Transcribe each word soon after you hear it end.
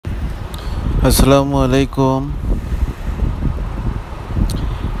আসসালামু আলাইকুম।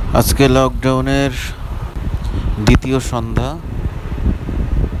 আজকে লকডাউনের দ্বিতীয় সন্ধ্যা।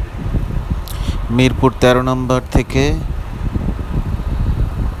 মিরপুর 13 নম্বর থেকে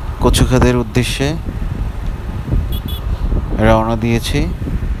কচুখাদের উদ্দেশ্যে রওনা দিয়েছি।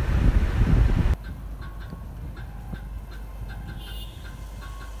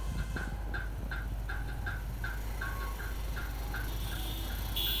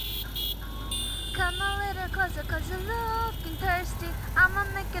 Come a little closer cause you're looking thirsty. I'ma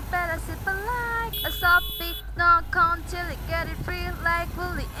make it better, sipping like a soppy. No count till it get it free like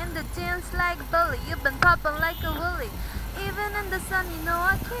Willy. In the jeans like Bully, you've been popping like a Willy. Even in the sun, you know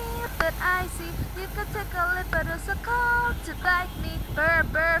I keep it icy. You could take a lip, but it's so cold to bite me.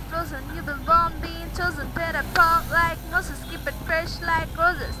 Burr, frozen, you've been born being chosen. Better pop like noses, keep it fresh like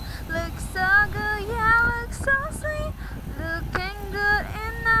roses. Look so good, yeah, look so sweet. Looking good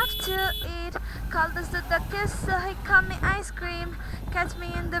enough to eat. Called us to the kiss, so he called me ice cream. Catch me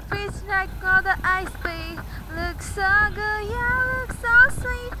in the fridge like all the ice cream. Look so good, yeah, look so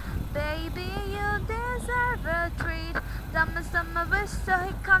sweet. Baby, you deserve a treat. Dumbest on my wish, so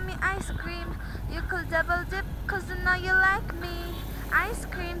he called me ice cream. You could double dip, cause you know you like me. Ice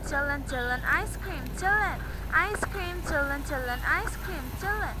cream, chillin', ice cream, chillin'. Ice cream, chillin', ice cream,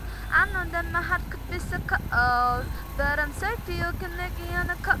 chillin'. I know that my heart could be so cold, but I'm certain you can make me on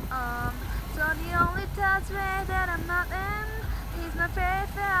a calm. So the only touch way that I'm not in, he's my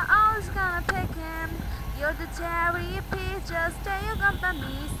favorite, I'm always gonna pick him. You're the cherry peach, just stay you got by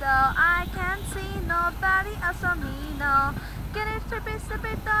me, so I can't see nobody else on me, no. Get it, flip it, sip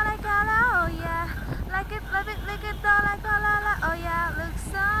it, all like la, oh yeah. Like it, love it, lick it, all like la la, oh yeah. Looks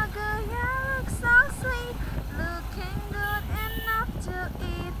so good, yeah, looks so sweet. Looking good enough to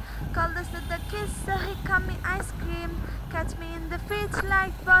eat. Called us to the kiss, so he called me ice cream. Catch me in the fridge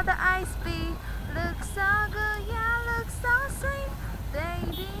like for the ice bee. Looks so good, yeah, looks so sweet.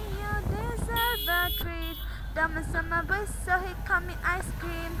 Baby, you deserve a treat. Dumbest on my wish, so he called me ice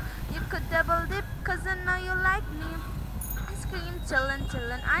cream. You could double dip, cause I know you like me. Ice cream,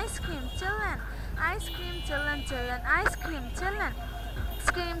 chillin', ice cream, chillin'. Ice cream, chillin', ice cream, chillin'.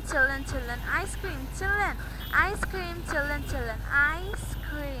 Ice cream, chillin', ice cream, chillin'. Ice cream, chillin', ice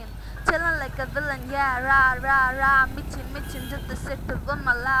cream. Chillin' like a villain, yeah, rah. Michin, just the sick of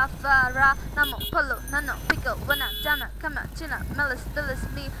my life, rah. Namo, polo, nano, pico, wana, jana, kama, china, melis,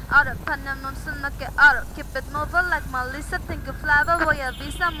 me. Auto, panamum, sunake, auto. Keep it moving like Melissa, think of flower, voya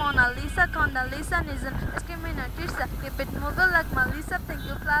visa, Mona Lisa, Conda Lisa, Nizan, discriminatrisa. Keep it moving like Melissa, think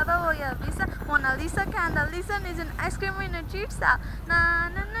of flower, voya visa, Mona Lisa, Conda Lisa, Nizan, ice cream in a trisa. Na.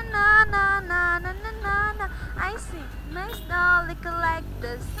 I see, nice doll, liquor like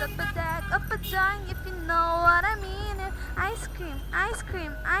this. Up a deck, up a joint, if you know what I mean. Ice cream,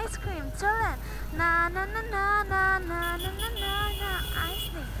 chillin'. Na. Ice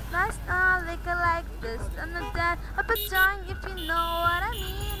cream, nice doll, liquor like this. On the deck, up a joint, if you know what I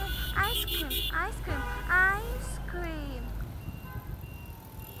mean. Ice cream.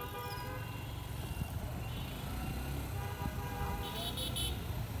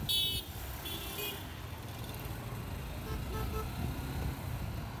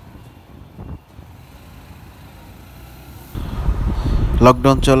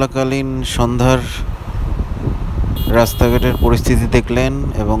 Lockdown চলাকালীন সন্ধ্যার রাস্তাঘাটের পরিস্থিতি দেখলেন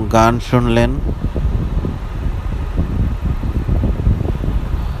এবং গান শুনলেন।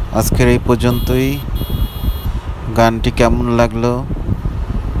 আজকের এই পর্যন্তই। গানটি কেমন লাগলো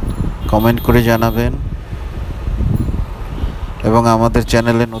কমেন্ট করে জানাবেন এবং আমাদের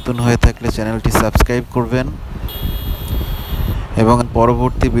চ্যানেলে নতুন হয়ে থাকলে চ্যানেলটি সাবস্ক্রাইব করবেন এবং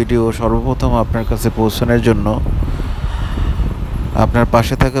পরবর্তী ভিডিও সর্বপ্রথম আপনার কাছে পৌঁছানোর জন্য আপনার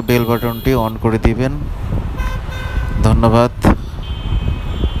পাশে থাকা বেল বাটনটি অন করে দিবেন। ধন্যবাদ।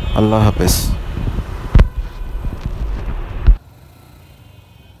 আল্লাহ হাফেজ।